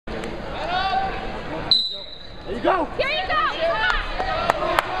go. Here you go. Come on.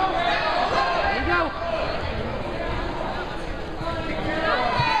 There you go.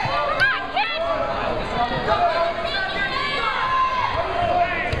 Come on, kid.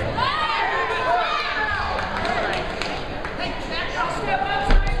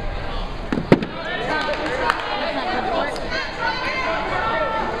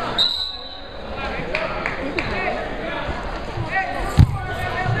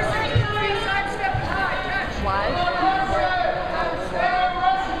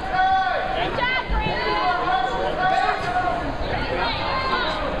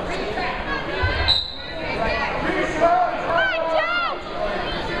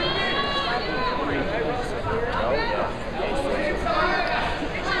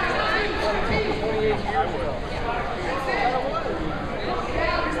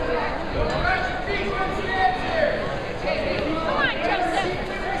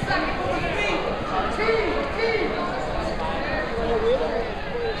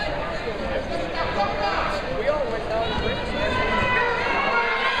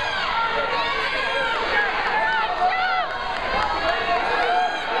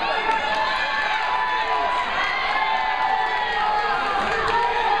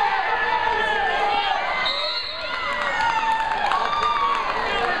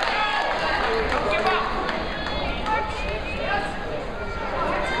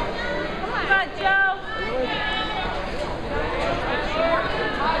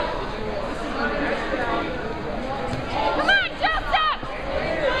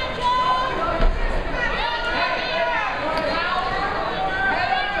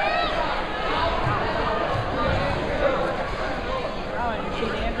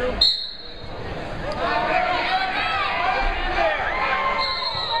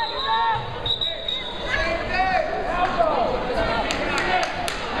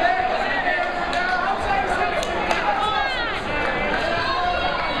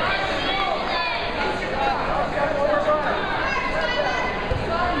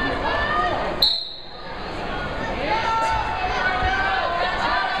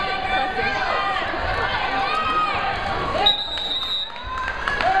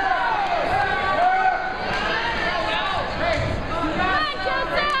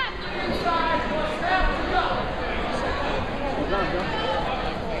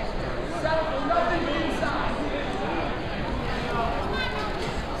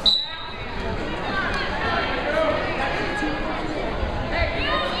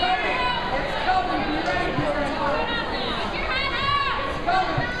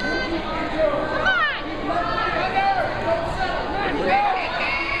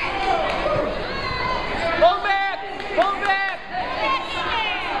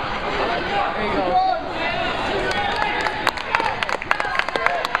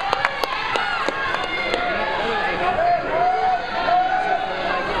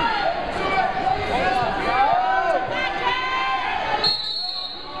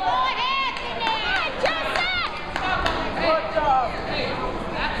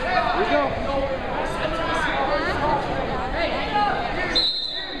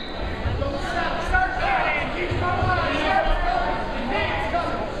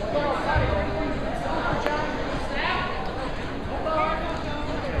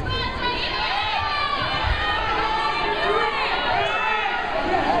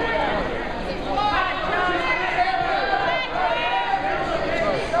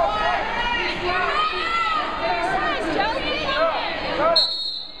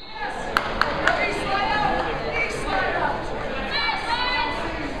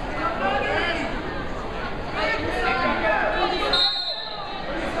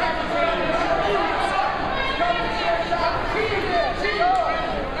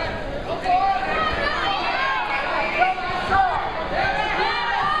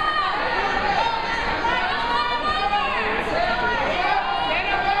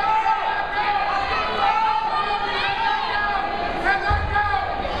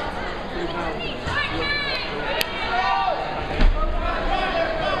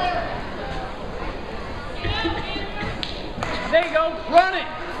 There you go, run it!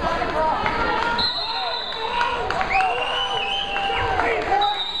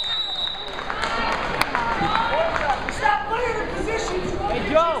 Hey,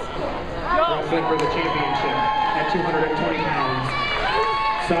 Joe! Wrestling for the championship at 220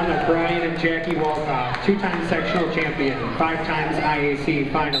 pounds. Son of Brian and Jackie Walkoff, two-time sectional champion, 5 times IAC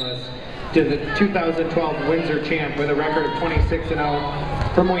finalist, to the 2012 Windsor champ with a record of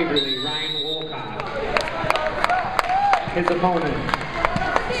 26-0 from Waverly, Ryan Wolcott. His opponent,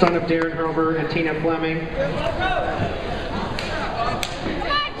 son of Darren Herber and Tina Fleming.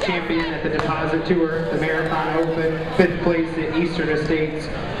 champion at the Deposit Tour, the Marathon Open, 5th place at Eastern Estates,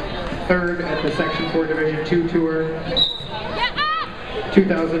 3rd at the Section 4 Division 2 Tour,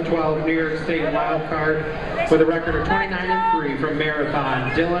 2012 New York State Wild Card with a record of 29-3 from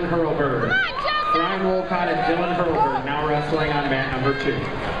Marathon, Dylan Hurlberg. Ryan Wolcott and Dylan Hurlberg now wrestling on mat number 2.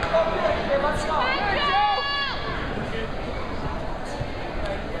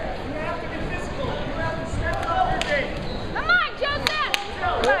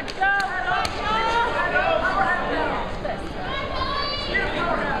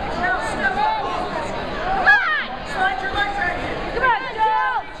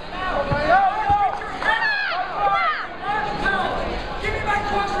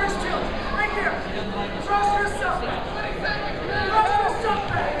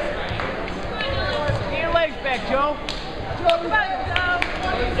 Joe. Come on,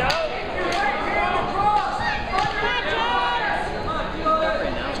 Joe.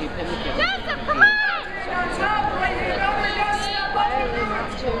 Joseph, come on.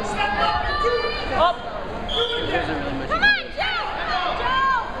 Up. Come on, Joe.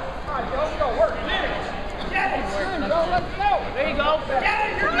 There you go. Out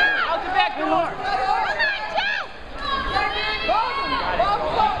the back door. Come on, Joe.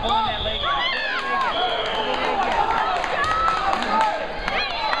 Pulling that leg out.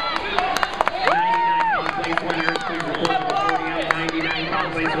 99-pound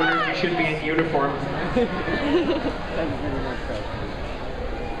place winners, you should be in uniform.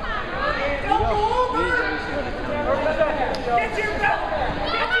 Get your belt.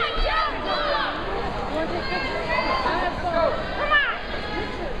 Come on, Joe. Come on.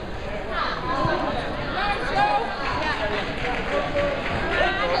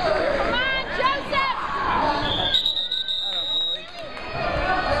 Come on, Joseph.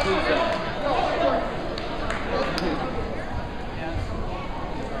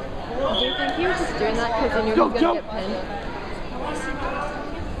 Do you think he was just doing that because he knew he was going to get pinned?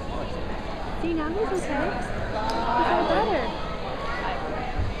 See, now he's okay. He's all better.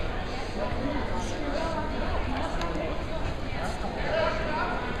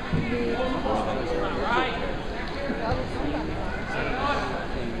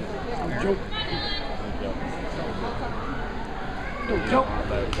 Joe. Joe.